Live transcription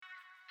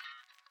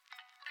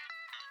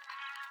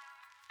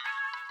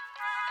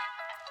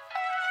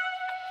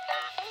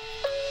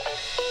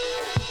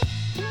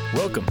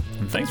Welcome,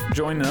 and thanks for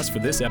joining us for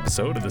this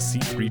episode of the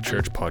C3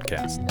 Church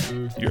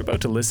Podcast. You're about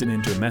to listen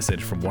into a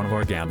message from one of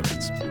our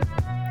gatherings.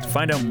 To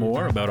find out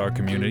more about our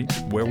community,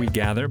 where we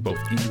gather both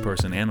in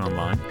person and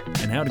online,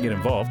 and how to get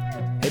involved,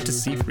 head to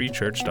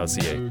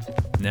c3church.ca.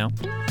 Now,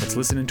 let's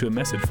listen into a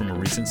message from a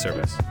recent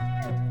service.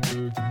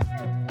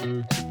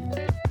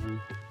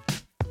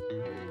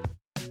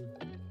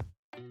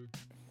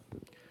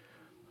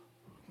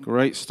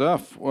 Great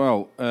stuff.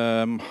 Well,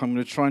 I'm going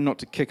to try not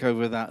to kick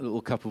over that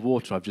little cup of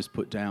water I've just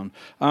put down.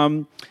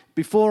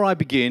 Before I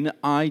begin,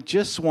 I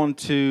just want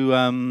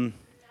to,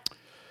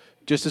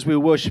 just as we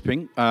were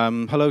worshipping,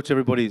 hello to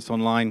everybody that's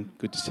online.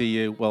 Good to see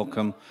you.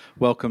 Welcome.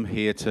 Welcome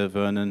here to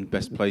Vernon,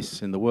 best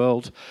place in the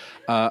world,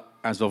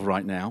 as of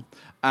right now.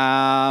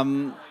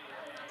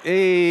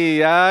 It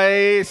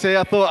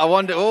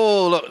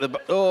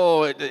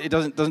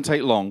doesn't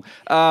take long.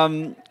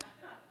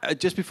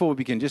 Just before we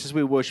begin, just as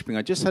we were worshipping,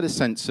 I just had a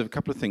sense of a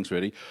couple of things,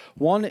 really.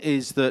 One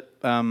is that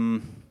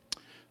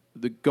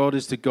God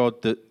is the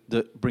God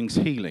that brings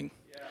healing.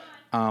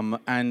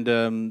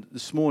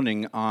 This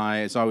morning,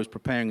 as I was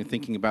preparing and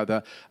thinking about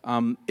that,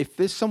 if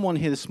there's someone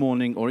here this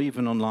morning or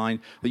even online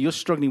that you're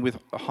struggling with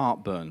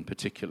heartburn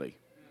particularly,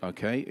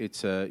 okay,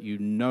 it's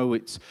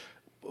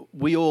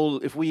we all,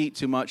 if we eat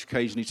too much,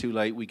 occasionally too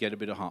late, we get a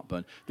bit of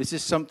heartburn. This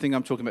is something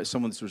I'm talking about,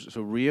 someone that's a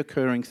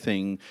reoccurring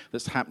thing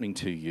that's happening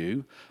to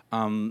you.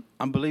 I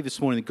believe this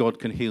morning that God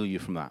can heal you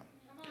from that.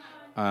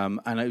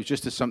 And it was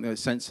just a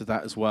sense of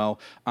that as well.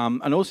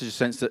 And also just a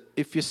sense that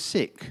if you're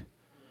sick,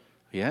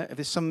 if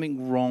there's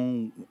something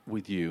wrong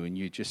with you and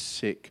you're just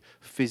sick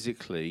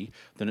physically,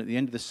 then at the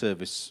end of the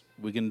service,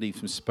 we're going to leave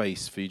some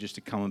space for you just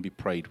to come and be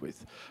prayed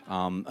with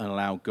and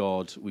allow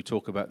God. We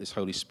talk about this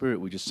Holy Spirit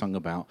we just sung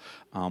about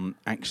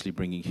actually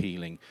bringing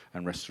healing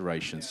and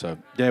restoration. So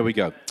there we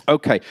go.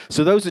 Okay,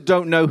 so those that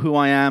don't know who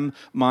I am,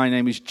 my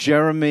name is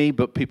Jeremy,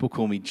 but people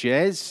call me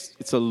Jez.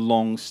 It's a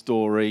long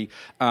story.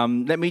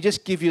 Let me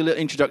just give you a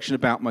little introduction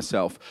about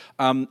myself.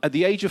 At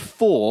the age of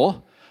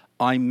 4,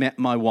 I met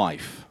my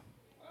wife.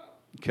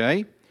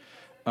 Okay,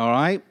 all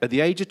right. At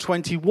the age of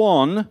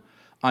 21,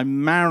 I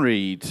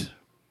married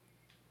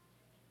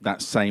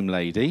that same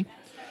lady.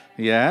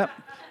 Yeah.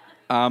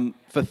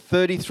 For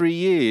 33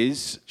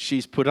 years,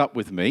 she's put up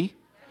with me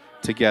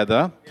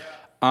together.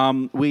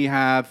 We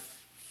have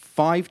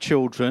 5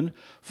 children,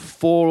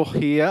 4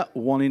 here,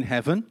 1 in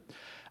heaven.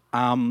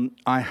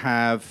 I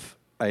have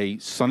a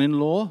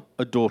son-in-law,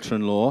 a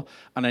daughter-in-law,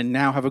 and I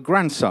now have a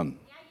grandson.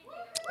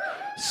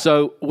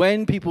 So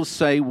when people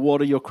say, what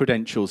are your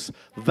credentials?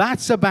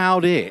 That's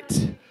about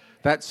it.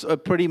 That's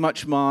pretty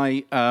much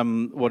my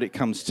what it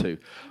comes to.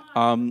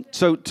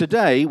 So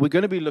today we're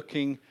going to be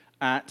looking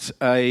at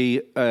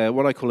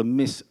what I call a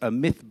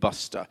myth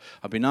buster.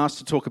 I've been asked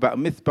to talk about a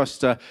myth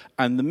buster,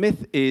 and the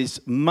myth is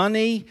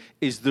money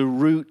is the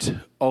root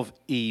of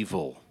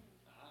evil.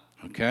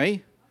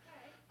 Okay?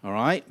 All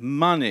right?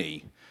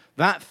 Money.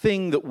 That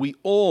thing that we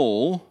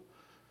all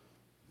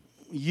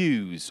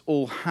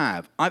all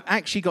have. I've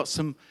actually got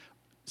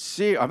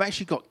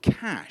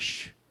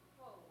cash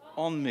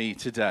on me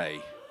today.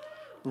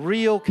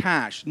 Real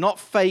cash, not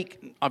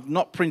fake. I've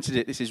not printed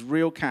it. This is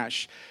real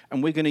cash,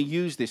 and we're going to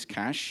use this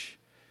cash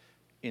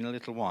in a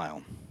little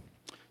while.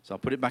 So I'll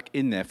put it back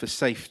in there for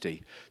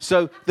safety.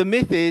 So the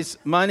myth is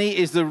money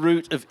is the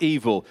root of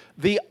evil.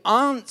 The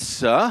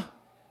answer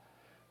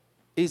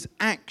is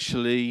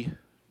actually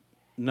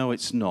no,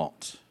 it's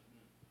not.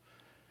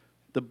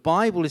 The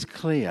Bible is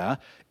clear.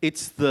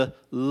 It's the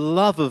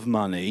love of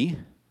money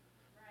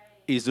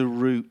is a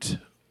root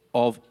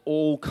of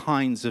all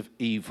kinds of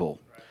evil.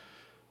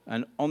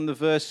 And on the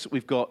verse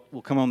will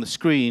come on the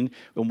screen,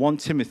 in 1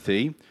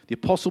 Timothy, the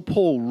Apostle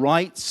Paul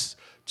writes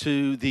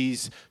to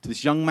this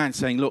young man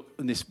saying, look,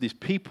 and these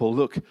people,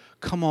 look,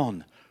 come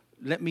on,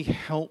 let me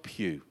help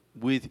you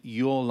with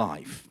your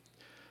life.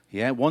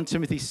 1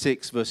 Timothy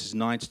 6, verses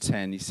 9 to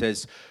 10, he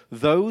says,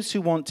 those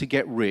who want to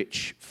get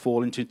rich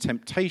fall into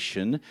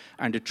temptation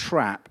and a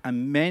trap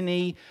and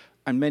many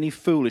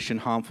foolish and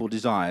harmful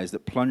desires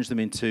that plunge them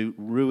into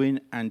ruin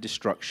and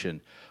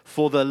destruction.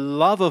 For the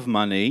love of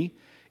money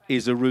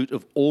is a root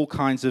of all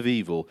kinds of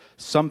evil.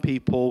 Some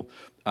people,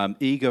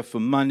 eager for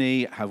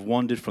money, have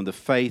wandered from the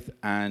faith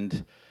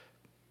and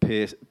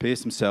pierced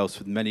themselves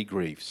with many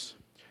griefs.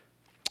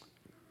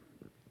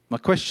 My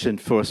question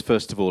for us,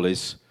 first of all,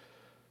 is,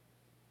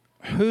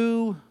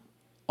 who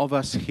of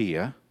us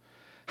here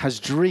has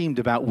dreamed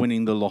about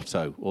winning the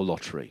lotto or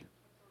lottery?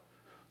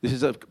 This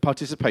is a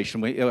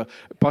participation.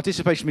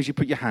 Participation means you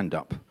put your hand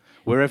up,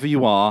 wherever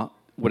you are,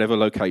 whatever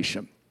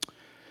location.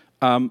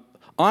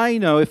 I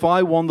know if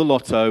I won the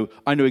lotto,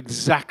 I know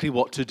exactly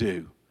what to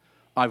do.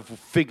 I've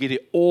figured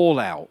it all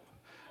out.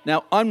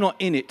 Now, I'm not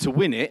in it to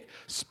win it,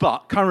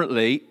 but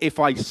currently, if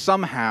I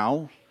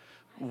somehow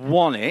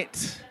won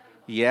it,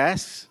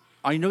 yes,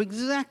 I know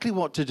exactly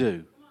what to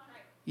do.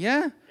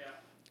 Yeah?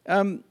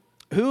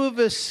 Who of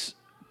us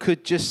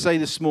could just say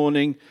this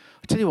morning,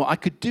 I tell you what, I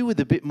could do with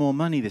a bit more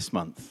money this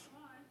month?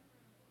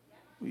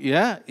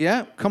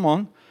 Yeah, come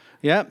on.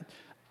 Yeah.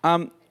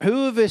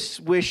 Who of us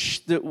wish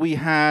that we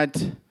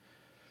had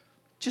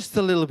just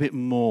a little bit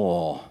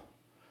more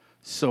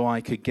so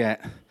I could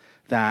get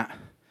that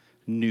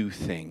new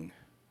thing.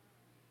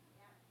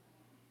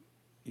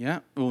 Yeah.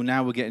 Oh,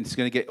 now we're going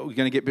to get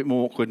a bit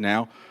more awkward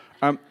now.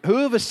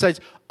 Whoever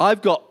says,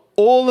 I've got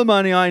all the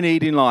money I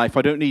need in life,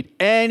 I don't need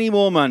any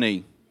more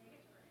money.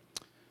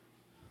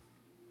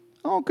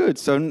 Oh, good.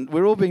 So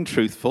we're all being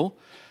truthful.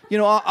 You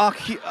know,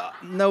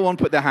 no one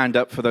put their hand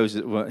up for those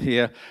that were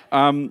here.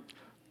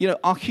 You know,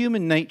 our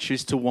human nature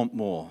is to want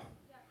more.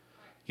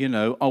 You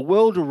know, our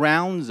world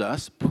around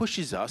us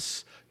pushes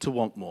us to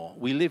want more.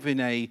 We live in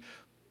an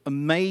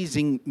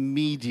amazing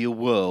media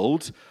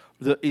world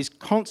that is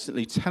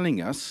constantly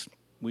telling us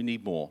we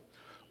need more,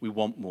 we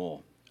want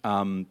more.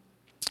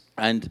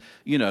 And,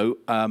 you know,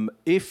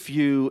 if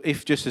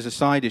just as a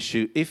side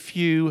issue, if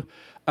you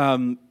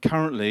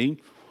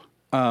currently,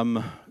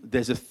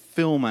 there's a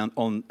film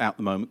out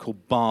the moment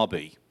called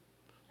Barbie,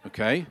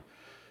 okay?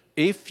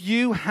 If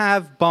you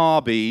have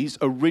Barbies,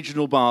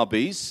 original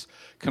Barbies,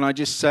 can I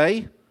just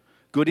say,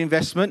 good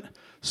investment,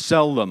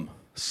 sell them.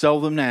 Sell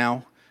them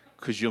now,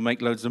 because you'll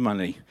make loads of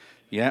money,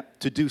 yeah,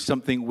 to do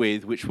something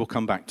with, which we'll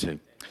come back to.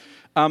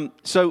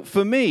 So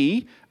for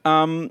me,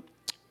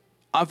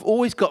 I've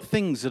always got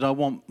things that I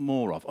want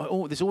more of.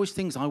 There's always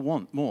things I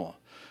want more.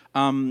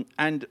 And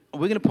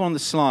we're going to put on the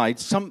slide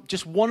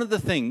just one of the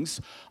things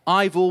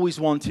I've always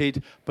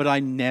wanted, but I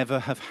never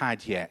have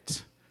had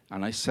yet.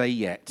 And I say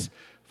yet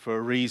for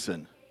a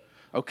reason.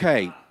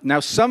 Okay, now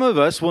some of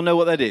us will know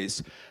what that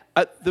is.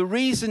 The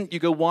reason you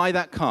go, why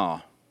that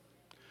car?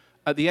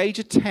 At the age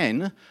of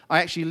 10,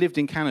 I actually lived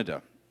in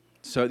Canada.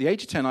 So at the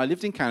age of 10, I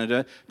lived in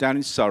Canada, down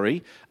in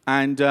Surrey,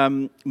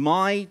 and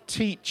my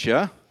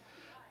teacher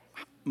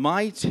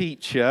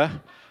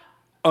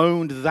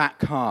owned that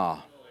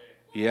car,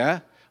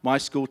 yeah? My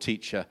school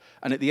teacher.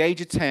 And at the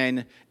age of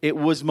 10, it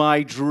was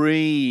my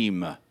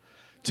dream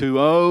to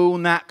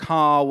own that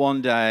car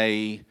one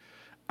day,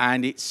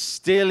 and it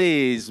still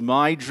is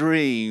my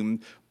dream,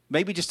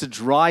 maybe just to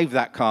drive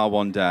that car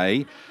one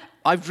day.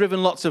 I've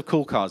driven lots of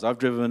cool cars. I've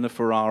driven a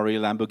Ferrari, a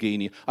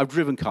Lamborghini. I've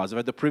driven cars. I've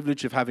had the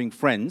privilege of having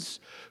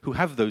friends who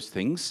have those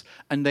things,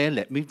 and they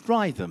let me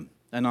drive them.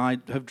 And I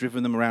have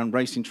driven them around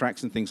racing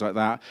tracks and things like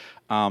that.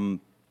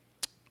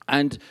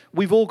 And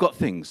we've all got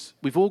things.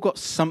 We've all got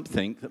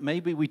something that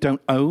maybe we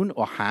don't own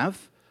or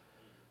have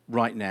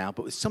right now,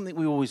 but it's something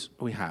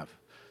we have.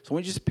 So I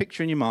want you to just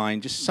picture in your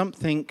mind just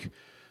something that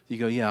you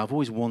go, yeah, I've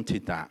always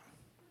wanted that.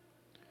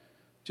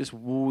 Just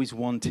always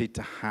wanted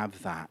to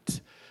have that.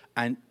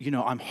 And, you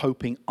know, I'm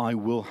hoping I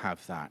will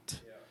have that.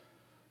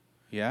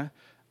 Yeah?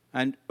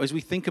 And as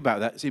we think about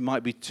that, it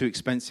might be too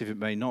expensive, it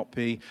may not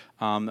be.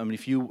 I mean,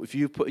 if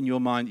you put in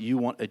your mind that you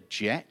want a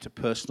jet, a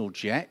personal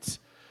jet,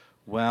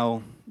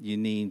 well, you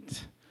need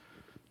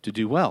to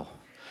do well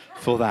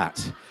for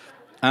that.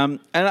 And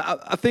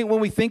I think when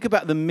we think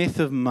about the myth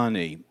of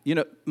money, you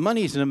know,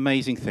 money is an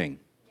amazing thing.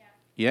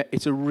 Yeah?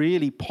 It's a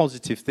really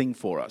positive thing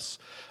for us.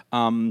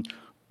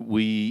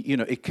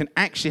 It can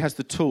actually has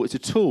the tool. It's a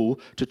tool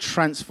to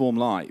transform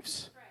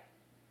lives.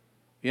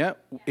 Yeah.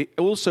 It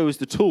also is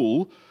the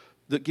tool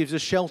that gives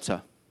us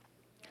shelter.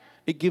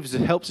 It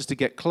helps us to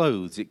get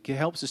clothes. It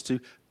helps us to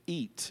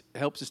eat. It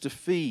helps us to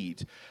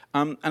feed.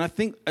 And I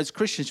think as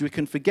Christians we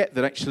can forget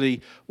that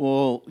actually,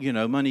 well, you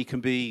know, money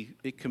can be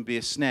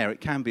a snare. It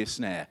can be a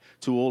snare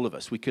to all of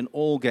us. We can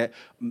all get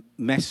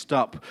messed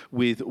up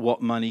with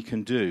what money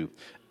can do.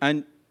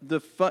 And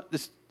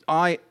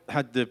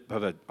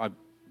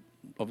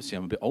obviously,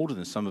 I'm a bit older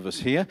than some of us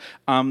here,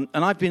 and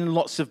I've been in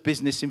lots of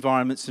business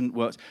environments and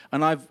worked,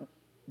 and I've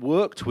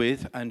worked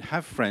with and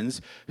have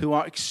friends who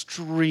are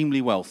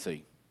extremely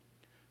wealthy.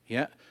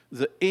 Yeah,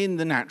 that in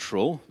the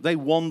natural, they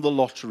won the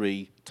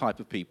lottery type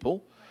of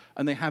people,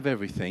 and they have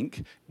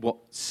everything, what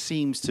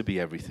seems to be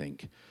everything,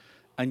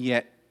 and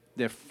yet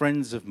they're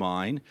friends of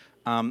mine,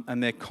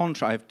 and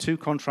I have two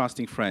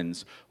contrasting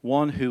friends.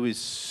 One who is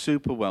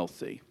super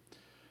wealthy,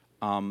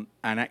 and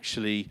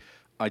actually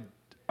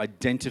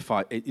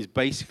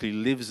basically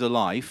lives a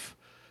life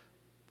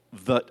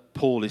that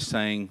Paul is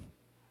saying,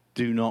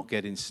 do not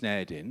get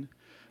ensnared in.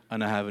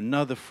 And I have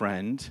another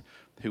friend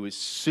who is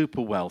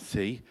super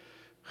wealthy,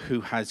 who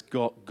has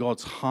got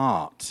God's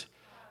heart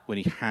when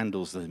he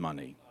handles the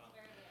money.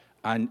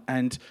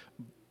 And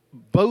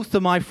both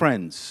are my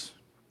friends.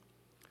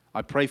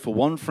 I pray for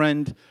one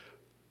friend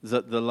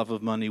that the love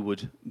of money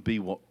would be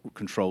what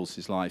controls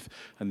his life.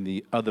 And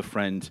the other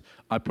friend,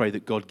 I pray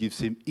that God gives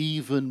him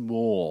even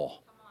more,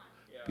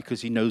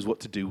 because he knows what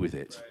to do with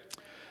it.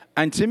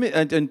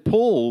 And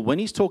Paul, when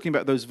he's talking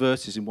about those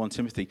verses in 1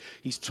 Timothy,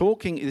 there's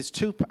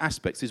two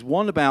aspects. There's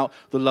one about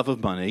the love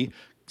of money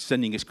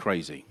sending us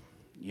crazy.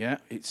 Yeah,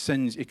 it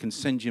can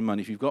send you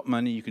money. If you've got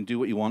money, you can do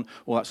what you want,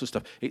 all that sort of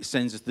stuff. It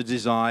sends us the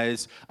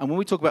desires. And when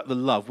we talk about the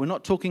love, we're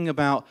not talking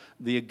about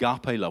the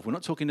agape love. We're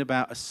not talking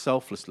about a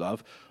selfless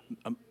love.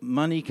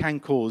 Money can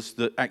cause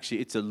that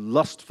actually it's a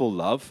lustful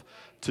love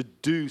to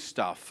do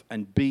stuff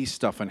and be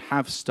stuff and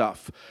have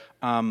stuff.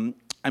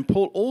 And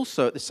Paul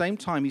also, at the same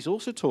time, he's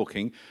also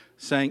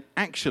saying,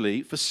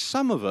 actually, for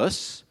some of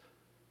us,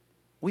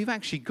 we've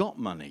actually got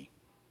money.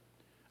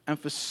 And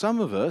for some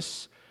of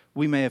us,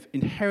 we may have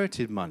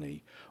inherited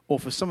money, or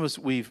for some of us,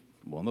 we've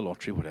won the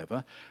lottery,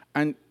 whatever.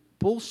 And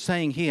Paul's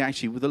saying here,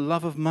 actually, with the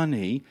love of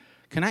money,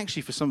 can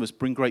actually, for some of us,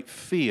 bring great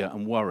fear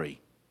and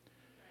worry.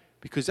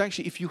 Because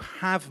actually, if you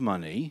have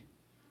money,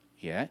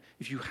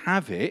 if you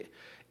have it,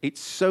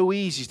 it's so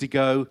easy to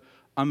go,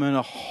 I'm going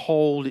to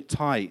hold it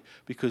tight,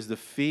 because the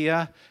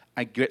fear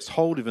gets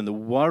hold of it, and the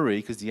worry,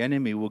 because the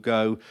enemy will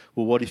go,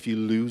 well, what if you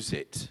lose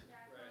it?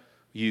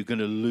 You're going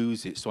to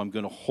lose it, so I'm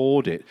going to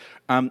hoard it.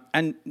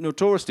 And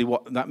notoriously,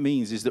 what that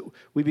means is that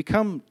we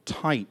become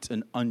tight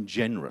and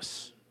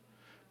ungenerous.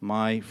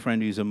 My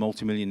friend who's a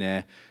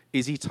multimillionaire,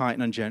 is he tight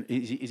and ungenerous?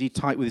 Is he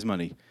tight with his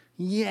money?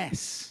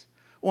 Yes,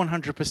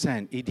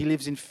 100%. He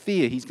lives in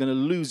fear. He's going to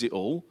lose it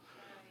all.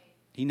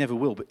 He never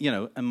will. But,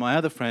 and my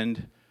other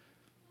friend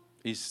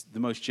is the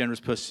most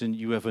generous person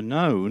you ever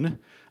known.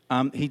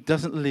 He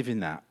doesn't live in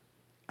that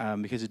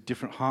because of a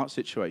different heart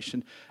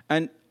situation.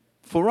 And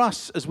for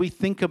us, as we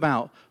think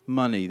about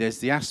money, there's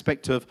the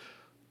aspect of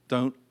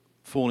don't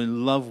fall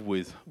in love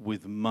with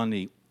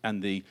money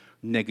and the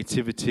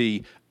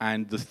negativity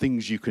and the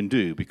things you can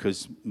do,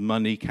 because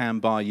money can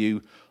buy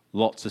you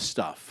lots of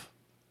stuff.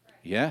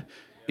 Yeah?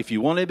 If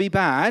you want to be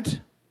bad,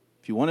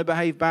 if you want to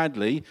behave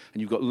badly,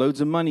 and you've got loads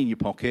of money in your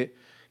pocket,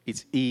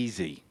 it's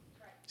easy.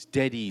 It's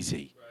dead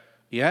easy.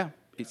 Yeah?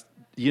 It's,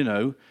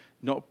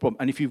 not a problem.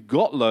 And if you've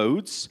got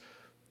loads,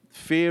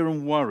 fear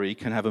and worry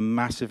can have a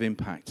massive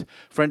impact. A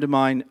friend of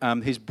mine,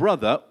 his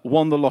brother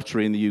won the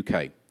lottery in the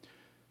UK.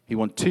 He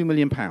won £2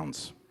 million.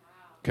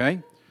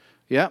 Okay?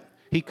 Yeah?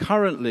 He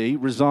currently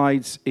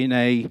resides in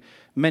a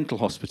mental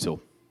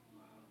hospital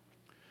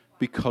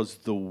because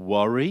the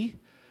worry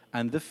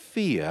and the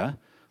fear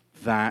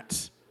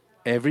that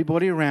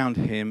everybody around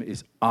him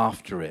is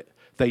after it.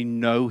 They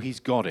know he's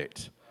got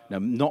it. Now,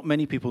 not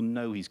many people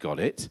know he's got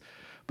it,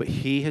 but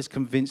he has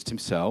convinced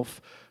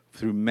himself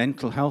through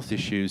mental health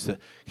issues that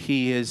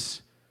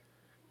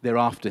they're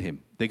after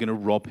him. They're going to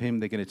rob him.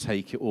 They're going to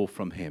take it all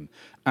from him.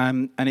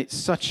 And it's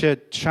such a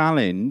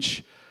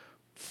challenge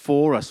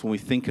for us when we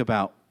think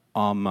about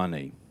our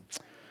money.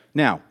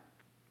 Now,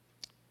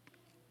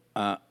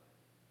 I'm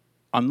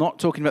not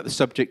talking about the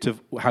subject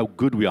of how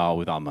good we are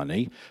with our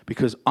money,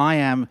 because I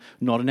am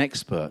not an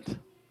expert.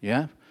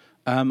 Yeah?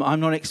 I'm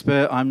not an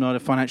expert. I'm not a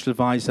financial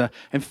advisor.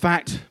 In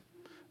fact,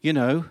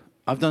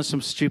 I've done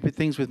some stupid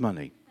things with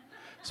money.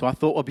 So I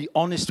thought I'd be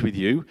honest with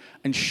you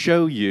and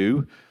show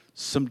you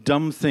some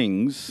dumb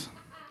things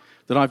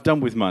that I've done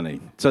with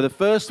money. So the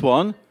first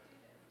one,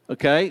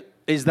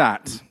 is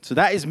that. So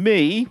that is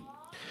me.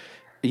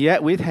 Yeah,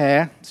 with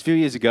hair. It's a few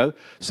years ago.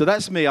 So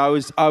that's me. I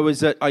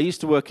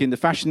used to work in the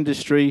fashion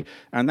industry,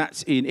 and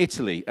that's in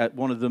Italy at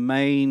one of the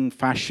main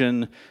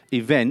fashion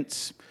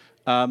events.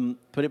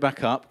 Put it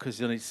back up because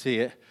you'll need to see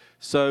it.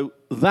 So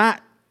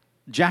that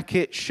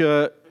jacket,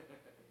 shirt,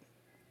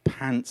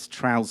 pants,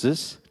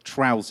 trousers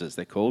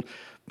they're called,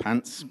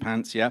 pants,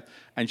 yeah,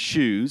 and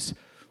shoes.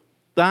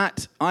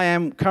 That I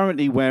am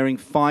currently wearing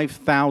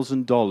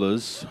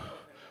 $5,000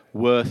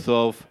 worth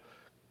of,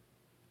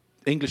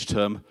 English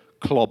term,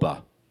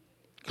 clobber.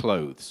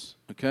 Clothes,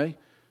 okay?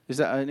 Is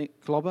that a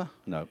clobber?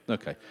 No,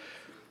 okay.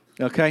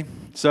 Okay,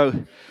 so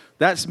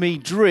that's me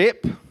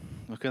drip.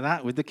 Look at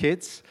that with the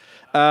kids.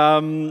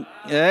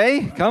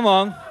 Hey, come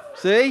on,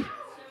 see?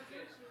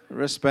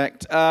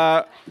 Respect.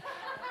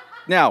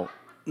 Now,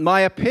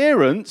 my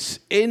appearance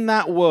in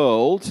that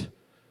world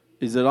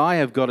is that I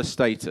have got a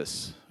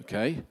status,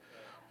 okay?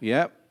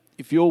 Yeah,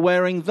 if you're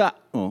wearing that,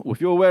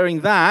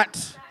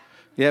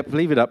 yeah,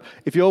 leave it up.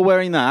 If you're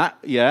wearing that,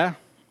 yeah,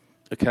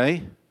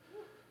 okay?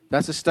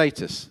 That's a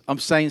status. I'm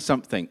saying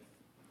something.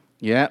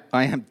 Yeah,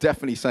 I am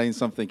definitely saying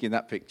something in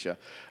that picture.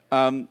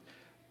 But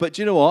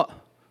do you know what?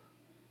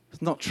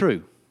 It's not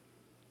true.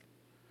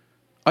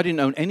 I didn't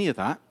own any of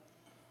that.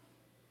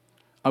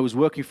 I was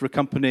working for a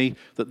company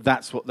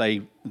that's what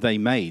they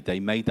made. They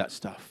made that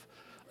stuff.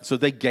 So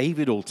they gave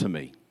it all to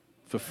me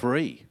for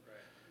free.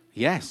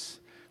 Yes.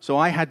 So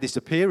I had this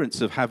appearance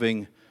of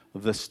having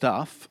the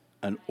stuff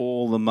and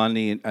all the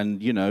money,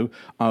 and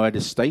I had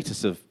a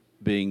status of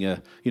being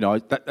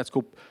that's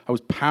called, I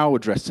was power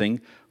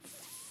dressing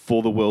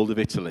for the world of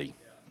Italy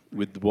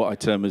with what I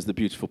term as the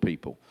beautiful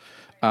people.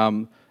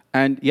 And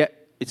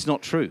yet it's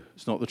not true.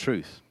 It's not the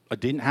truth. I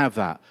didn't have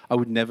that. I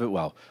would never,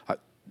 I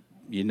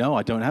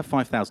don't have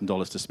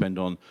 $5,000 to spend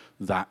on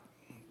that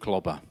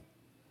clobber.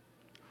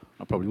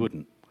 I probably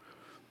wouldn't.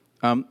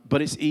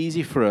 But it's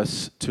easy for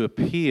us to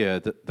appear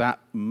that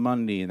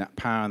money and that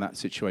power and that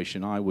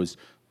situation, I was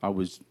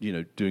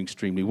doing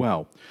extremely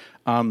well.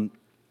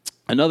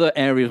 Another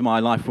area of my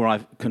life where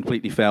I've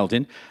completely failed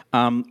in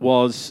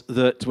was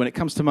that when it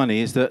comes to money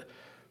is that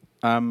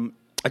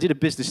I did a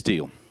business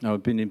deal. Now,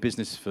 I've been in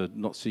business for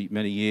not so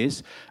many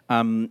years,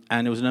 and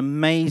it was an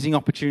amazing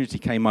opportunity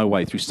came my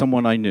way through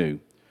someone I knew.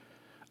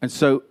 And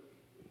so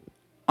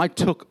I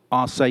took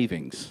our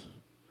savings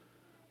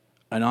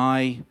and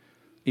I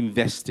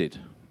invested,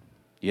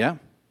 yeah?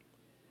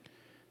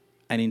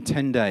 And in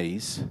 10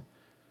 days,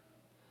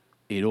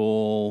 it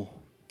all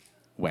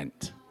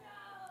went.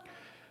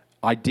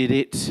 I did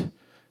it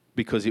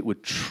because it would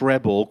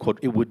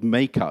it would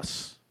make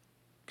us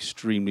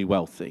extremely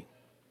wealthy.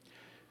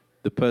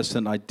 The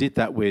person I did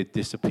that with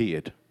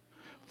disappeared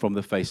from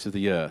the face of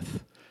the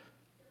earth.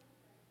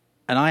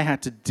 And I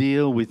had to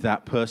deal with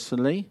that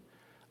personally.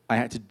 I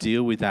had to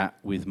deal with that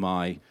with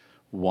my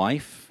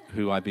wife,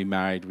 who I've been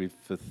married with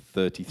for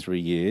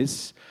 33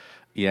 years.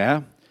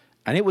 Yeah.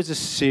 And it was a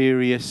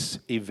serious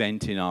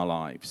event in our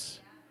lives.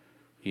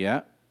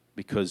 Yeah.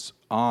 Because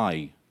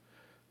I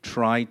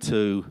tried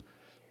to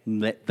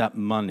let that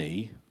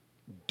money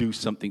do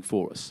something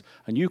for us.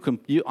 And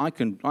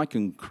I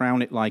can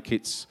crown it like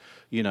it's,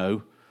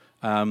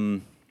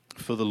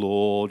 for the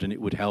Lord, and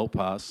it would help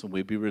us, and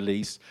we'd be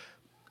released.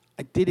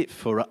 I did it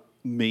for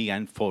me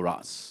and for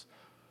us,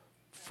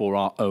 for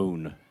our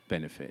own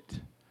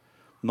benefit,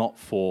 not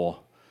for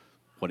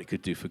what it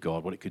could do for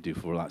God, what it could do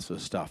for all that sort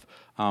of stuff.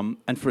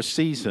 And for a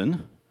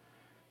season,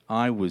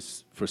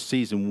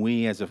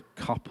 we as a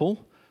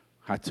couple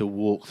had to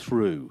walk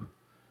through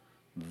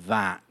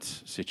that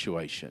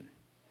situation.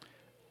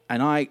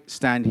 And I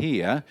stand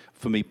here,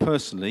 for me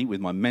personally, with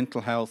my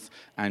mental health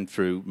and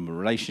through my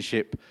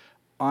relationship,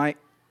 I'm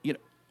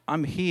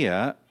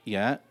here,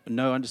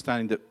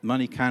 understanding that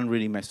money can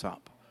really mess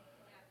up.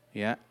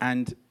 Yeah,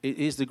 and it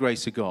is the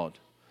grace of God,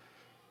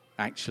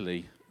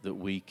 actually, that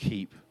we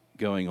keep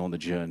going on the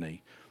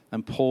journey.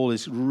 And Paul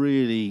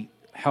really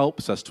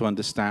helps us to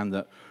understand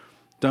that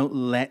don't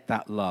let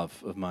that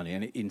love of money,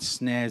 and it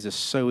ensnares us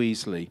so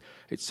easily.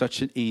 It's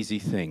such an easy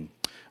thing.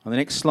 On the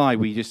next slide,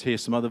 we just hear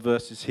some other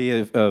verses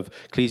here of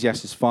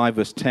Ecclesiastes 5,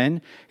 verse 10.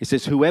 It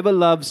says, whoever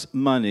loves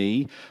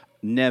money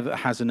never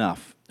has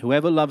enough.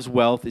 Whoever loves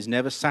wealth is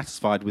never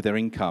satisfied with their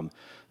income.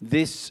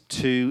 This,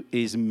 too,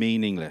 is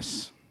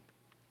meaningless.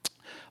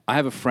 I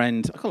have a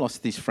friend. I've got lots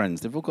of these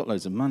friends. They've all got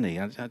loads of money.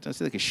 I don't think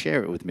they could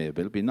share it with me a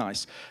bit. It'd be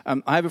nice.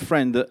 I have a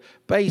friend that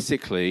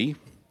basically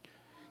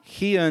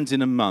he earns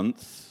in a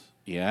month,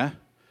 he's a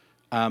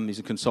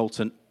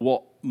consultant,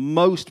 what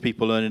most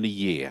people earn in a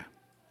year.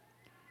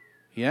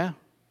 Yeah?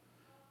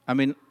 I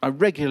mean, I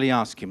regularly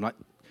ask him, like,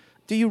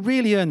 do you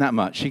really earn that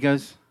much? He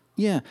goes,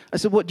 yeah. I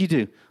said, what do you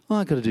do? Oh,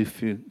 I've got to do a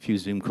few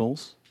Zoom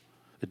calls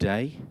a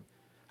day.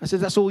 I said,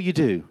 that's all you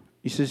do?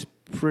 He says,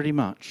 pretty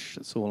much.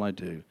 That's all I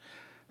do.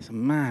 I said,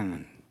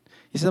 man.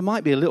 He said, I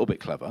might be a little bit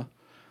clever.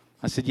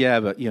 I said,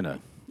 yeah, but,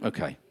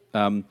 okay.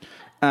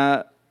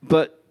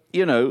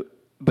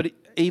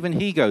 Even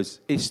he goes,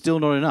 it's still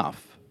not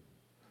enough.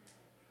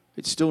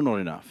 It's still not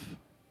enough.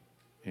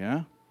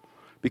 Yeah?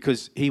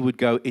 Because he would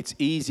go, it's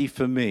easy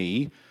for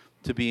me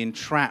to be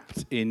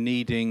entrapped in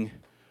needing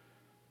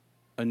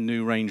a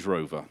new Range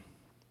Rover.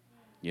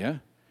 Yeah?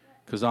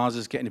 Because ours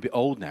is getting a bit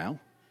old now,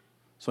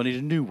 so I need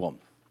a new one.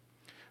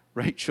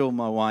 Rachel,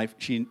 my wife,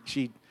 she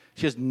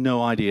has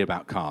no idea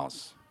about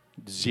cars.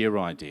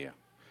 Zero idea.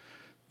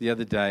 The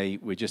other day,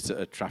 we're just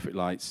at traffic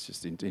lights,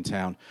 just in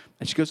town,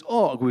 and she goes,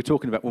 we were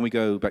talking about when we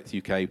go back to the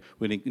UK,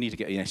 we need to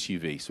get an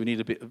SUV, so we need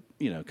a bit of,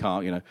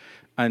 car,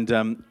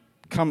 and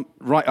come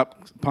right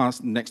up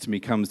past next to me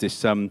comes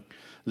this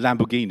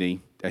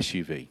Lamborghini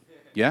SUV.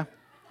 Yeah?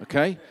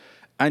 Okay?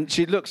 And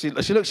she looks, she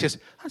says,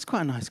 that's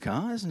quite a nice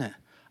car, isn't it?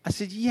 I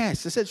said,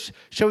 yes. I said,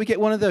 shall we get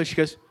one of those? She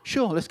goes,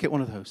 sure, let's get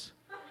one of those.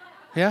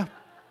 Yeah?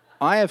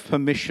 I have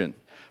permission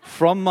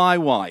from my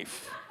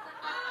wife,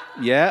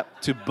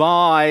 to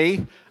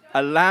buy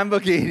a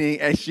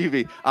Lamborghini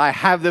SUV. I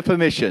have the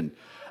permission.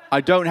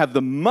 I don't have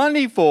the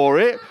money for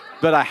it,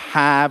 but I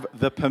have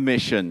the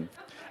permission.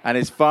 And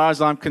as far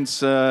as I'm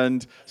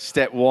concerned,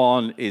 step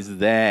one is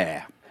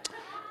there.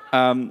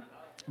 But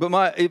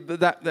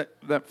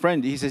that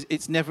friend, he says,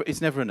 it's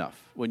never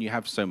enough. When you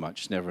have so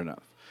much, it's never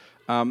enough.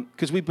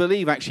 Because we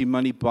believe actually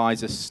money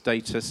buys us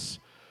status,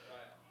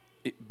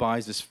 it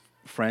buys us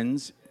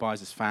friends, it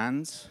buys us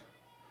fans.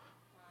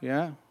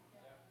 Yeah?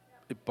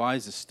 It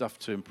buys us stuff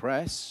to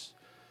impress.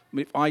 I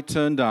mean,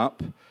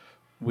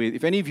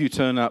 if any of you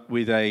turn up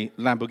with a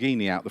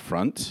Lamborghini out the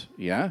front,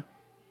 I'd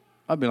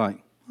be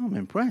like, I'm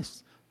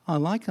impressed. I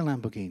like a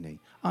Lamborghini.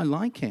 I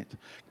like it.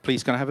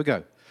 Please, can I have a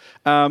go?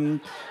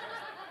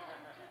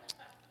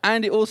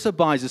 And it also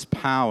buys us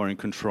power and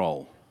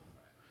control.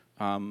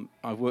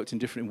 I've worked in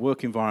different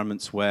work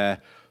environments where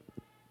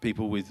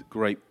people with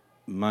great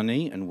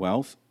money and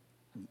wealth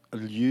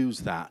use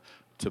that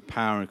to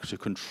power and to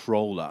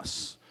control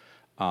us,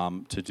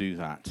 to do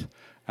that.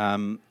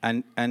 And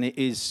it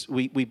is,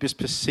 we just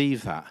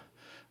perceive that.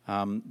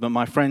 But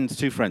my friends,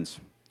 two friends,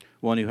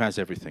 one who has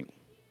everything.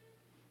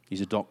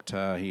 He's a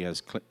doctor, he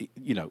has,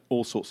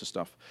 all sorts of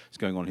stuff is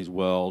going on in his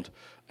world.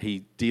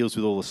 He deals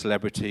with all the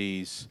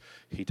celebrities,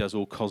 he does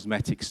all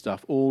cosmetic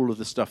stuff, all of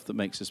the stuff that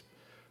makes us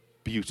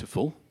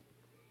beautiful.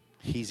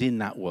 He's in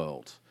that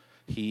world.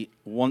 He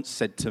once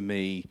said to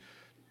me,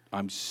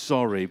 I'm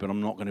sorry, but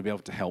I'm not going to be able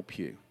to help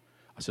you.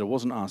 I said, I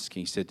wasn't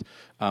asking. He said,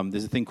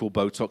 there's a thing called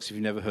Botox. If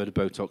you've never heard of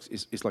Botox,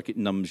 it's like it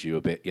numbs you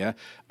a bit, yeah?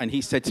 And he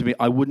said to me,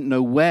 I wouldn't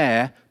know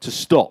where to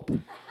stop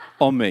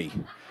on me.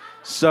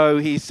 So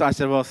I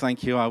said, well,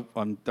 thank you. I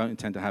don't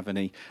intend to have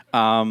any.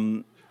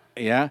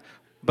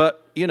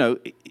 But,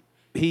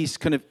 he's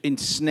kind of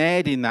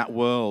ensnared in that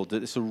world,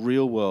 that it's a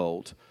real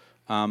world.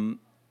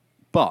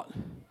 But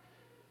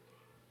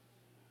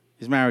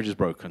his marriage is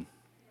broken.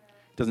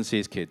 Doesn't see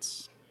his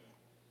kids.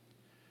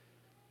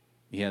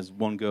 He has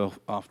one girl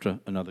after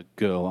another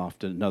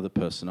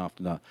person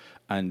after another.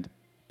 And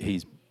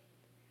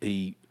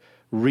he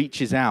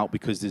reaches out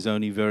because there's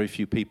only very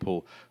few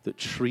people that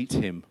treat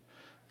him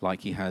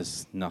like he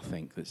has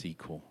nothing that's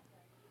equal.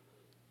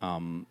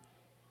 And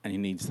he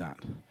needs that.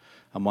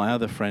 And my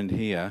other friend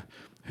here,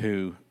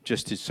 who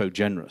just is so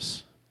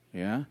generous,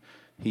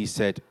 he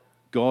said,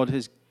 God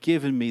has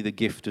given me the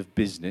gift of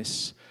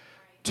business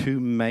to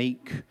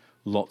make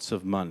lots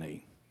of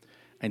money.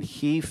 And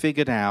he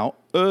figured out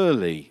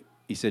early,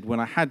 he said, when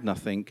I had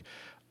nothing,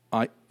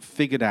 I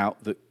figured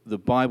out that the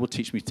Bible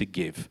teaches me to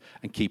give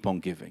and keep on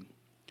giving.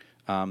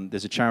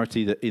 There's a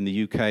charity that in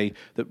the UK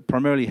that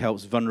primarily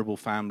helps vulnerable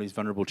families,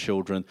 vulnerable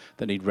children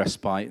that need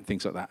respite and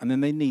things like that. And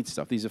then they need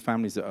stuff. These are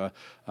families that are,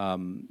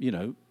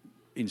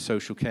 in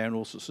social care and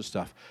all sorts of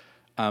stuff.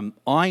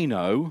 I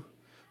know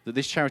that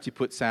this charity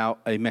puts out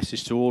a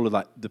message to all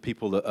of the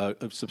people that are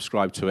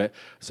subscribed to it,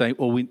 saying,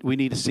 well, we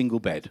need a single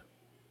bed.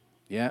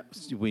 Yeah,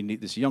 we need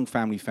this young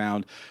family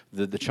found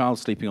the child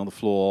sleeping on the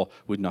floor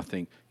with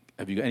nothing.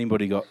 Have you got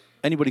anybody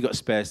got a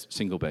spare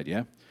single bed?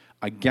 Yeah,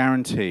 I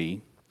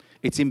guarantee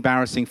it's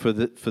embarrassing for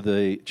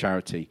the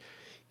charity.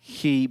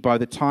 By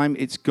the time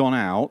it's gone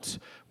out,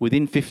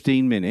 within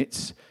 15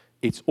 minutes,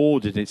 it's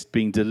ordered, it's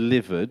being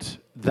delivered.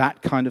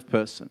 That kind of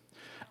person,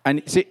 and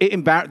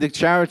the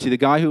charity, the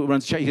guy who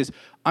runs the charity, he says,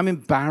 I'm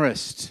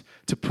embarrassed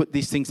to put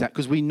these things out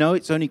because we know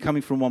it's only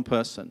coming from one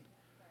person.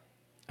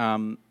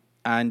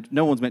 And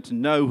no one's meant to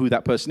know who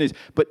that person is.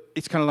 But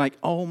it's kind of like,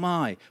 oh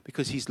my,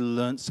 because he's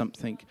learned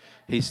something.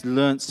 He's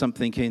learned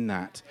something in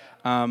that.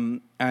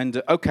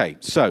 Okay,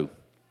 so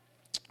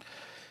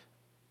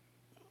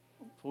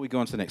before we go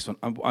on to the next one,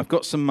 I've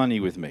got some money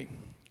with me.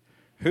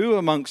 Who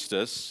amongst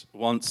us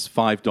wants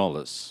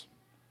 $5?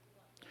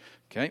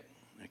 Okay,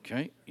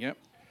 yep.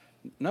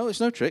 No, it's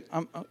no trick.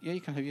 Yeah, you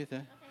can have you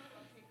there.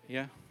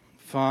 Yeah,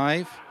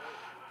 5.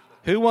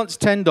 Who wants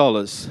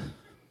 $10?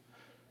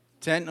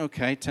 10,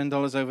 okay,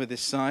 $10 over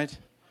this side.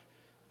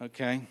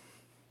 Okay.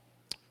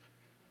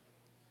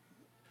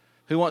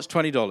 Who wants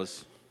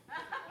 $20?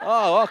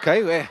 Oh,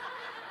 okay.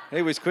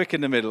 He was quick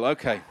in the middle.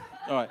 Okay.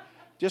 All right.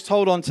 Just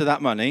hold on to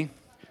that money.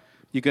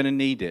 You're going to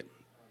need it.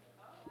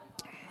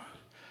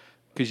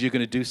 Because you're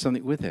going to do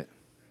something with it.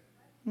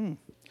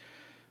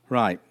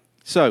 Right.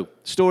 So,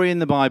 story in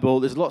the Bible.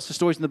 There's lots of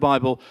stories in the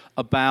Bible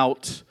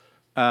about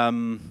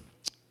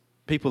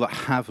people that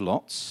have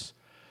lots.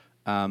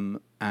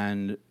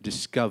 And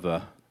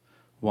discover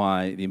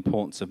why the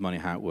importance of money,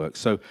 how it works.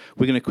 So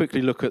we're going to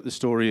quickly look at the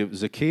story of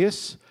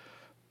Zacchaeus.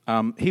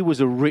 He was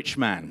a rich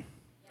man,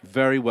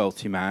 very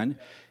wealthy man.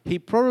 He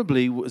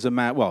probably was a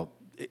man,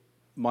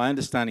 my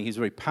understanding, he's a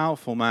very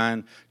powerful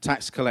man,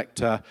 tax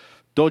collector,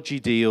 dodgy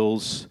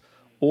deals,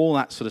 all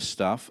that sort of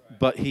stuff.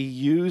 But he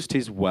used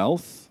his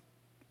wealth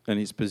and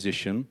his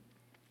position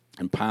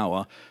and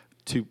power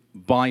to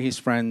buy his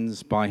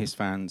friends, buy his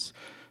fans.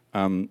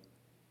 By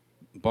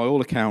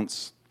all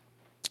accounts,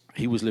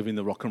 he was living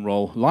the rock and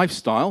roll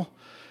lifestyle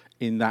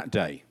in that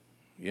day.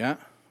 Yeah,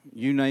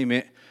 you name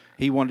it.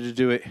 He wanted to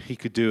do it. He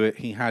could do it.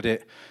 He had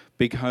it.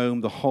 Big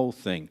home, the whole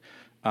thing.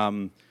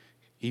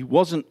 He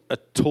wasn't a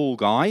tall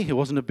guy. He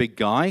wasn't a big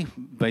guy,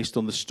 based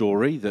on the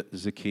story that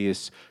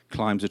Zacchaeus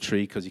climbs a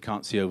tree because he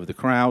can't see over the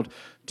crowd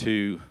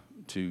to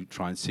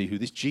try and see who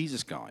this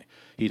Jesus guy.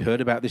 He'd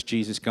heard about this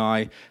Jesus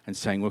guy and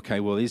saying, okay,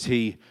 well,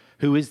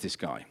 who is this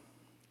guy?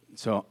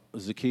 So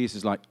Zacchaeus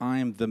is like, I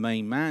am the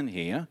main man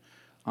here.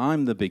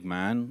 I'm the big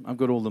man. I've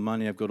got all the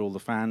money. I've got all the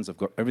fans. I've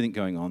got everything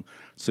going on.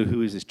 So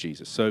who is this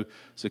Jesus? So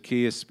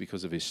Zacchaeus,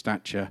 because of his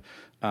stature,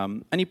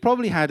 and he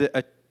probably had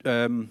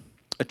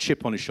a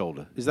chip on his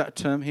shoulder. Is that a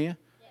term here?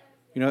 Yeah.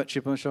 You know that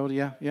chip on the shoulder?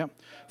 Yeah, yeah.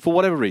 For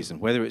whatever reason,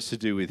 whether it's to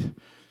do with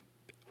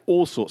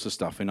all sorts of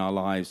stuff in our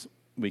lives,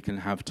 we can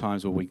have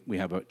times where we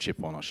have a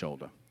chip on our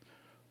shoulder.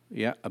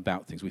 Yeah,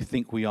 about things. We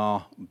think we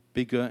are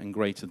bigger and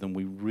greater than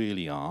we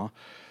really are.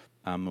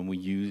 And we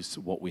use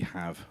what we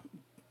have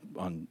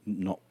on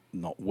not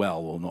well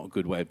or not a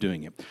good way of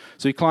doing it.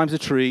 So he climbs a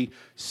tree,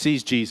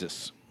 sees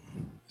Jesus.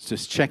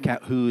 Says, check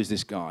out who is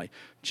this guy.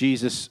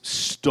 Jesus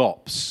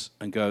stops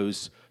and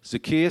goes,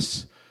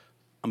 Zacchaeus,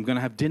 I'm going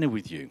to have dinner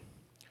with you.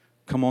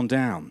 Come on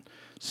down.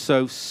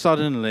 So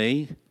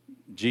suddenly,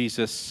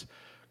 Jesus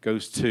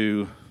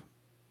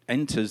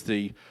enters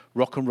the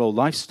rock and roll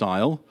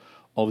lifestyle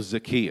of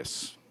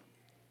Zacchaeus.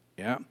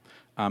 Yeah.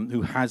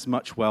 Who has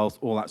much wealth,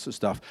 all that sort of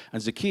stuff.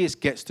 And Zacchaeus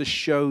gets to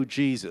show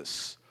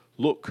Jesus,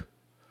 look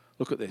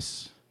at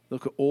this.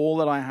 Look at all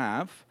that I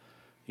have.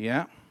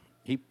 Yeah.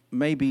 He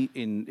maybe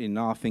in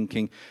our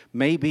thinking,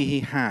 maybe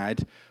he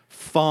had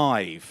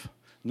 5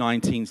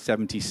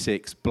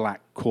 1976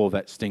 black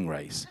Corvette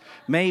Stingrays.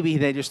 Maybe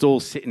they're just all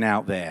sitting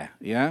out there.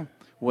 Yeah.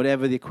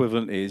 Whatever the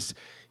equivalent is,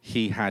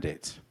 he had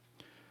it.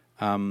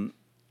 And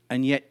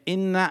yet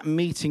in that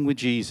meeting with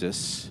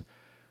Jesus,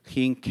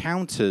 he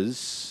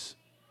encounters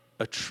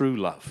a true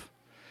love.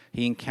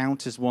 He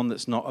encounters one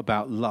that's not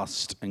about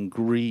lust and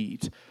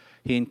greed.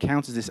 he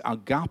encounters this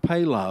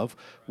agape love,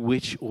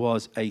 which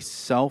was a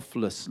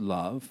selfless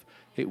love.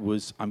 It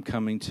was, I'm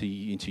coming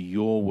into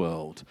your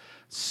world.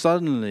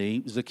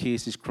 Suddenly,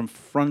 Zacchaeus is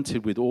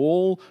confronted with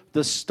all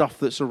the stuff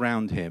that's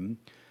around him,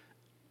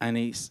 and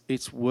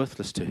it's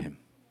worthless to him.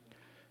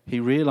 He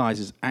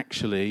realizes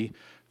actually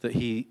that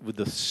he, with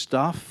the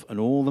stuff and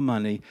all the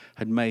money,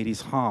 had made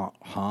his heart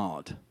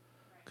hard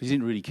because he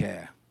didn't really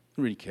care. He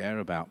didn't really care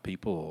about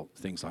people or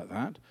things like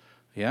that.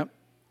 Yeah.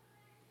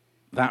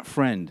 That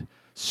friend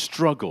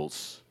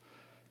struggles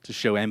to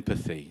show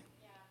empathy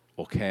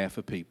or care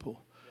for people.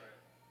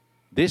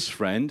 This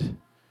friend,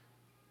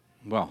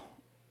 well,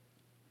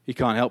 he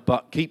can't help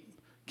but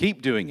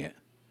keep doing it.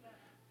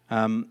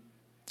 And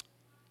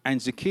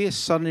Zacchaeus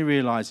suddenly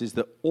realizes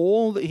that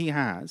all that he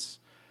has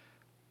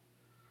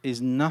is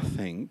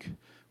nothing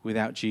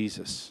without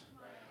Jesus.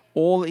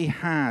 All that he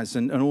has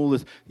and all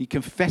this, he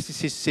confesses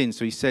his sin.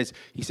 So he says,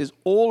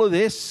 all of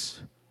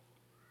this,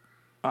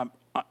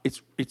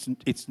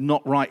 it's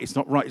not right,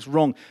 it's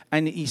wrong.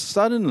 And he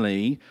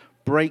suddenly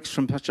breaks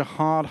from such a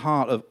hard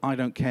heart of I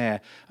don't care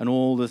and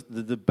all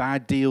the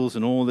bad deals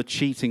and all the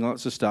cheating,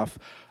 lots of stuff.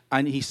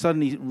 And he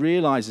suddenly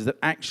realizes that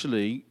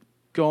actually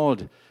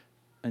God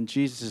and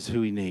Jesus is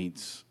who he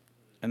needs.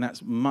 And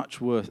that's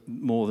much worth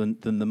more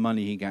than the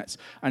money he gets.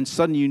 And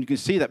suddenly you can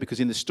see that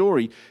because in the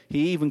story,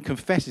 he even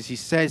confesses. He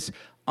says,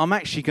 I'm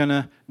actually going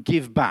to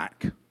give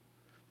back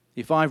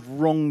if I've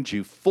wronged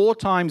you 4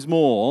 times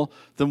more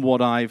than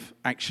what I've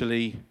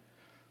actually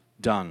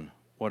done,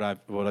 what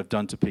I've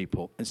done to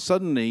people. And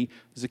suddenly,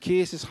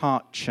 Zacchaeus'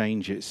 heart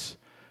changes.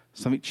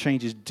 Something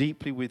changes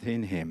deeply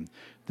within him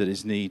that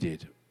is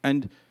needed.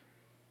 And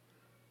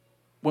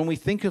when we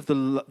think of the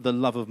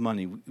love of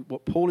money,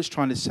 what Paul is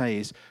trying to say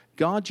is,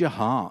 guard your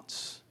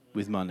hearts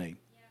with money.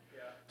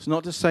 It's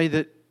not to say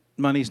that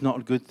money is not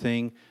a good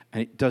thing,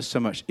 and it does so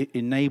much. It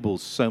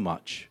enables so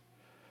much.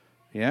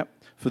 Yeah.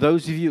 For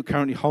those of you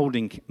currently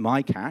holding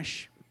my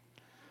cash,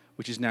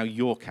 which is now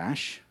your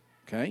cash,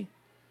 okay?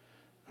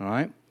 All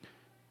right?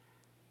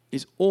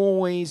 It's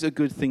always a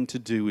good thing to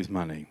do with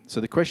money. So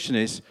the question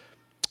is,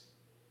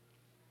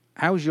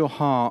 how's your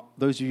heart,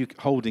 those of you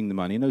holding the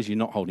money, and those of you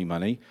not holding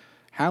money,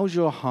 how's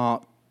your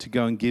heart to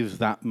go and give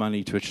that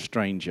money to a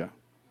stranger?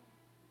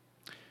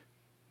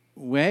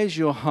 Where's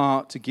your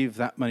heart to give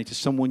that money to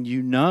someone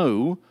you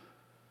know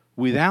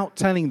without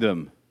telling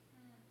them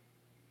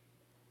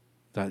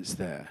that it's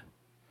there?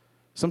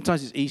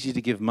 Sometimes it's easy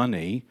to give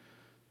money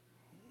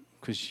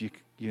because you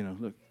know,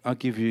 look, I'll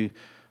give you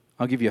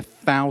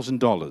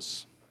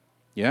 $1,000,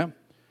 yeah,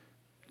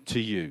 to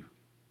you,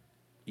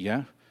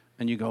 yeah.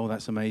 And you go, oh,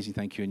 that's amazing,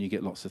 thank you, and you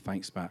get lots of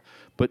thanks back.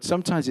 But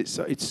sometimes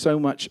it's so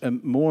much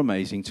more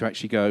amazing to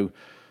actually go,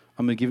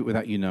 I'm going to give it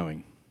without you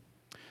knowing.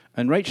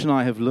 And Rachel and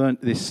I have learned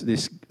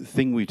this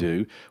thing we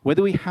do.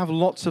 Whether we have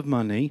lots of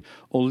money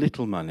or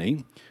little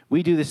money,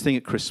 we do this thing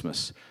at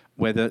Christmas.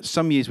 Whether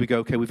some years we go,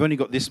 okay, we've only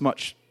got this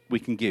much we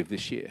can give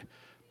this year.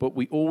 But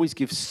we always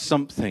give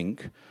something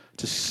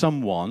to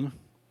someone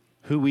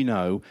who we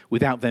know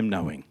without them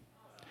knowing.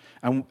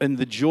 And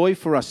the joy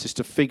for us is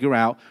to figure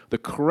out the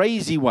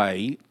crazy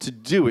way to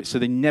do it so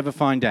they never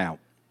find out.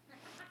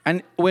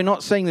 And we're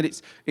not saying that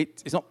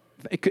it's not.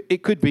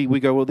 It could be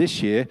we go, well,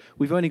 this year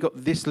we've only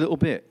got this little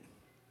bit,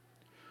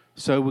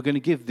 so we're going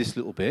to give this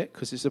little bit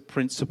because it's a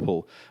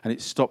principle, and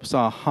it stops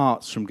our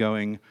hearts from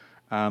going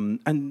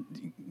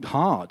and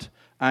hard.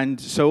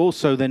 And so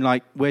also then,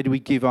 like, where do we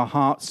give our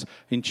hearts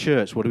in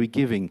church? What are we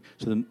giving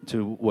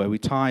to where we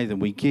tithe and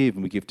we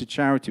give to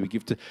charity, we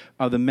give to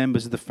other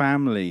members of the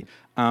family.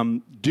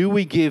 Do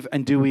we give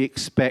and do we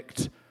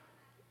expect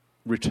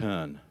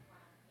return?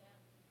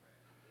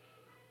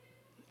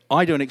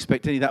 I don't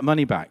expect any of that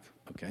money back.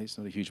 Okay, it's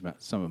not a huge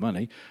sum of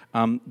money.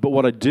 But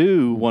what I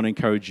do want to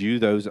encourage you,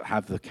 those that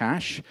have the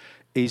cash,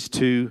 is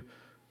to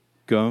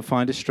go and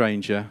find a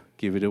stranger,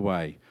 give it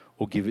away,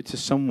 or give it to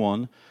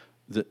someone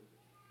that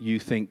you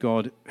think,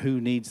 God,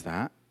 who needs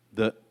that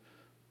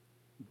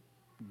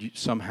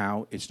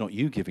somehow it's not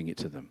you giving it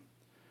to them.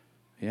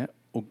 Yeah?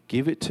 Or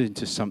give it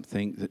to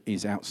something that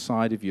is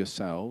outside of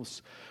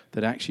yourselves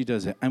that actually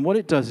does it. And what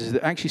it does is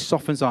it actually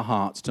softens our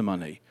hearts to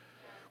money.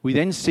 We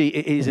then see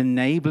it is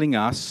enabling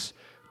us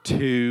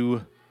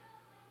to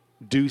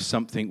do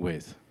something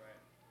with.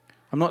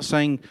 I'm not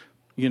saying,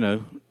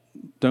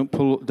 don't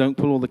pull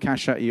all the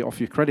cash off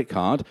your credit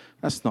card.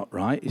 That's not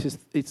right. It's just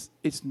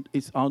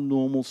it's our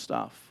normal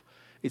stuff.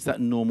 It's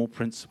that normal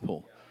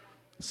principle.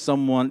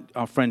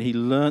 Our friend, he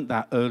learned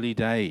that early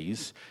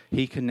days.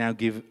 He can now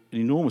give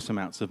enormous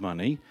amounts of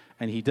money,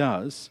 and he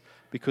does,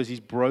 because he's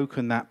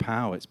broken that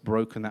power. It's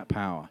broken that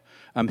power.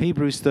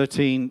 Hebrews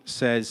 13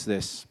 says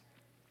this: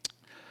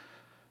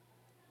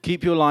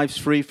 keep your lives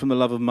free from the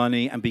love of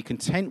money and be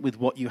content with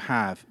what you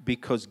have,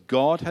 because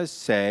God has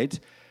said,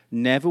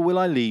 never will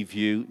I leave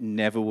you,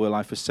 never will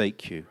I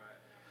forsake you.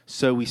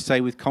 So we say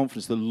with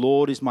confidence, the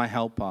Lord is my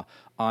helper,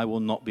 I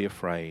will not be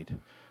afraid.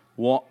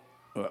 What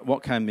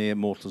can mere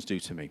mortals do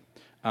to me?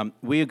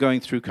 We are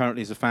going through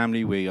currently as a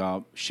family, we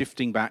are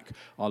shifting back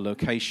our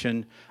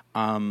location.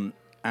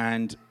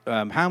 And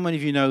how many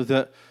of you know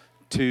that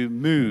to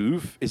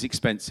move is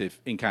expensive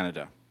in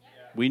Canada?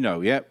 We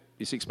know, yeah,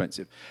 it's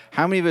expensive.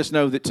 How many of us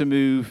know that to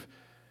move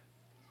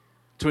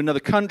to another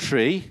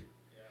country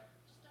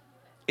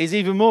is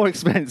even more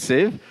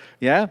expensive?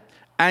 Yeah,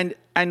 and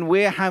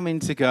we're having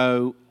to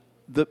go.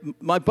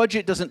 My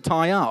budget doesn't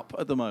tie up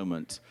at the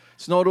moment.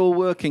 It's not all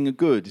working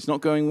good. It's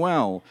not going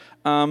well.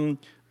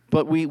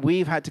 But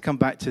we've had to come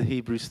back to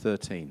Hebrews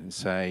 13 and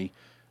say,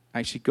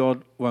 actually,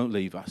 God won't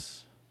leave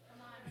us.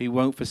 He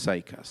won't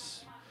forsake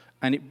us.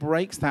 And it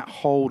breaks that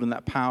hold and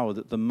that power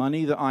that the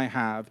money that I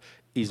have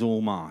is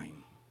all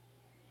mine.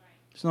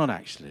 It's not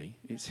actually.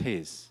 It's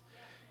his.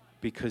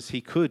 Because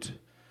he could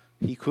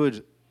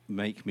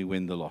make me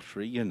win the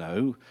lottery,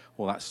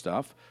 all that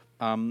stuff.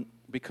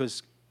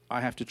 Because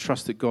I have to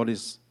trust that God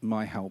is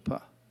my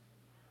helper.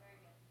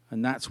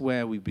 And that's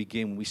where we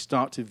begin. We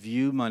start to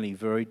view money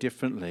very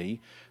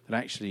differently, that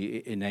actually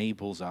it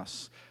enables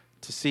us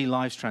to see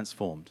lives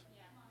transformed.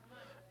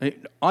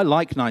 I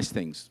like nice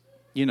things,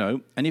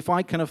 and if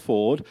I can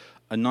afford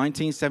a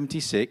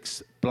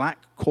 1976 black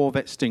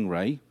Corvette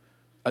Stingray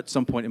at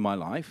some point in my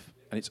life,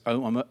 and it's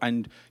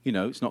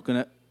not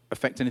going to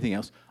affect anything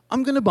else,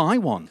 I'm going to buy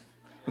one,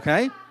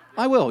 okay?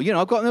 I will.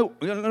 I've got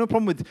no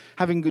problem with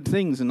having good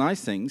things and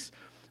nice things,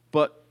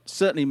 but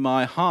certainly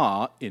my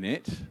heart in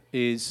it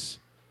is,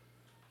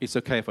 it's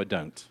okay if I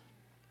don't,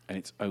 and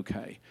it's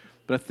okay.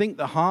 But I think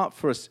the heart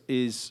for us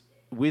is,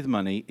 with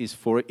money, is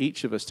for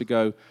each of us to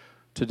go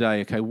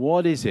today, okay,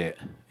 what is it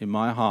in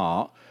my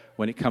heart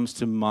when it comes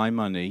to my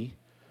money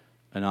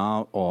and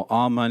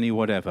our money,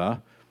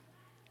 whatever?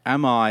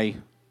 Am I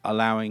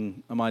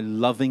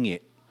loving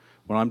it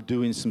when I'm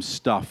doing some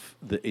stuff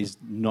that is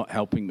not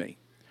helping me?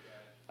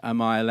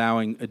 Am I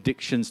allowing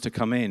addictions to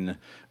come in,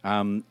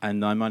 and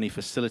my money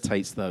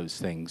facilitates those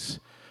things?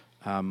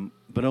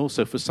 But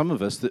also for some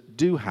of us that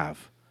do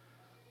have,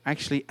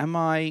 actually, am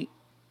I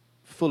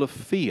full of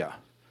fear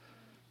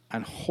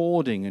and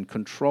hoarding and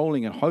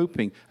controlling and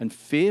hoping and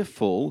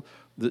fearful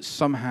that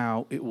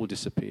somehow it will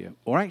disappear?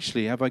 Or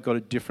actually, have I got a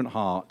different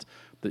heart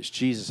that's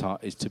Jesus'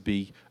 heart, is to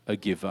be a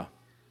giver?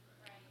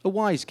 A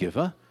wise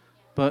giver,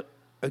 but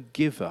a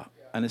giver,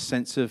 and a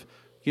sense of,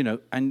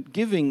 and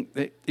giving,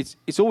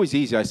 it's always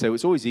easy, I say,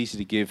 it's always easy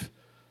to give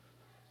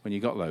when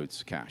you've got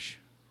loads of cash.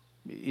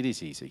 It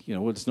is easy,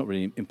 it's not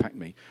really impact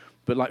me.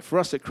 But like for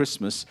us at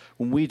Christmas,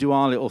 when we do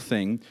our little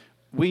thing,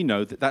 we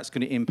know that that's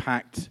going to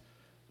impact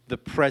the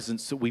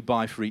presents that we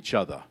buy for each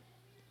other.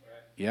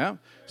 Yeah?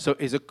 So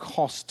there's a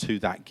cost to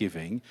that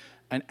giving.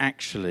 And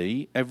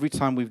actually, every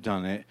time we've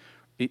done it,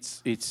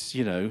 it's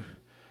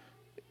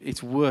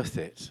worth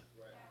it.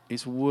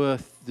 It's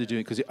worth the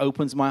doing, because it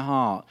opens my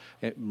heart.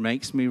 It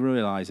makes me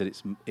realize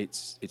that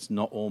it's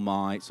not all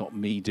mine. It's not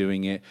me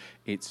doing it.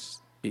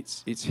 It's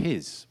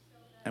his.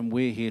 And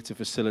we're here to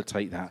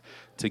facilitate that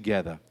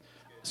together.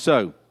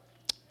 So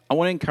I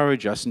want to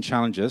encourage us and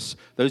challenge us.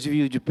 Those of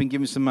you who've been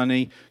given some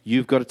money,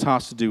 you've got a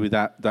task to do with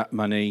that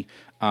money,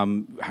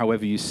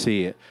 however you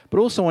see it. But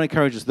also I want to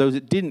encourage us, those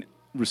that didn't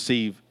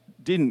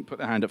put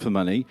their hand up for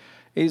money,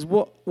 is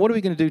what are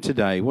we going to do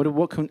today? What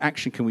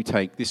action can we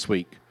take this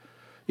week?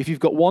 If you've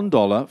got $1,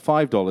 $5,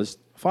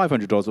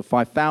 $500, or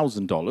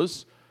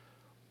 $5,000,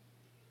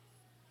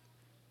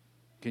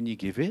 can you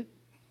give it?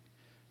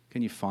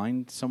 Can you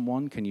find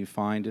someone? Can you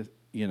find,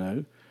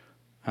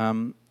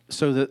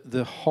 so that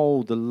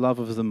the love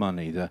of the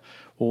money,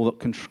 all that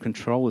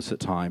control us at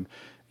time,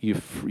 you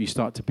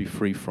start to be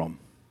free from.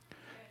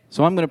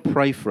 So I'm going to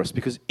pray for us,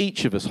 because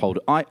each of us hold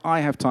it.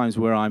 I have times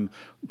where I'm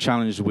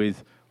challenged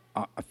with,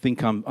 I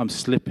think I'm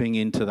slipping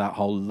into that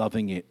whole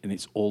loving it, and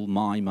it's all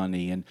my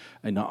money, and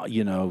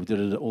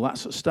all that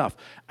sort of stuff.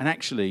 And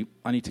actually,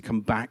 I need to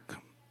come back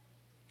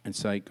and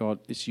say, God,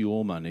 it's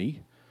your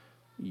money.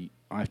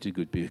 I have to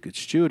be a good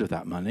steward of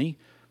that money,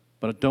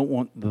 but I don't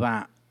want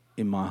that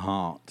in my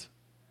heart.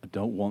 I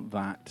don't want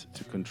that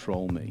to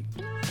control me.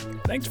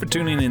 Thanks for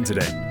tuning in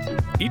today.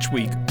 Each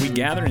week, we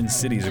gather in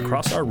cities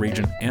across our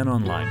region and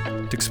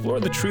online to explore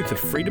the truth of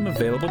freedom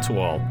available to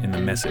all in the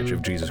message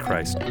of Jesus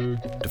Christ.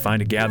 To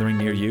find a gathering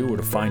near you or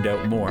to find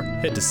out more,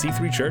 head to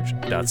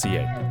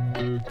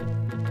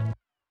c3church.ca.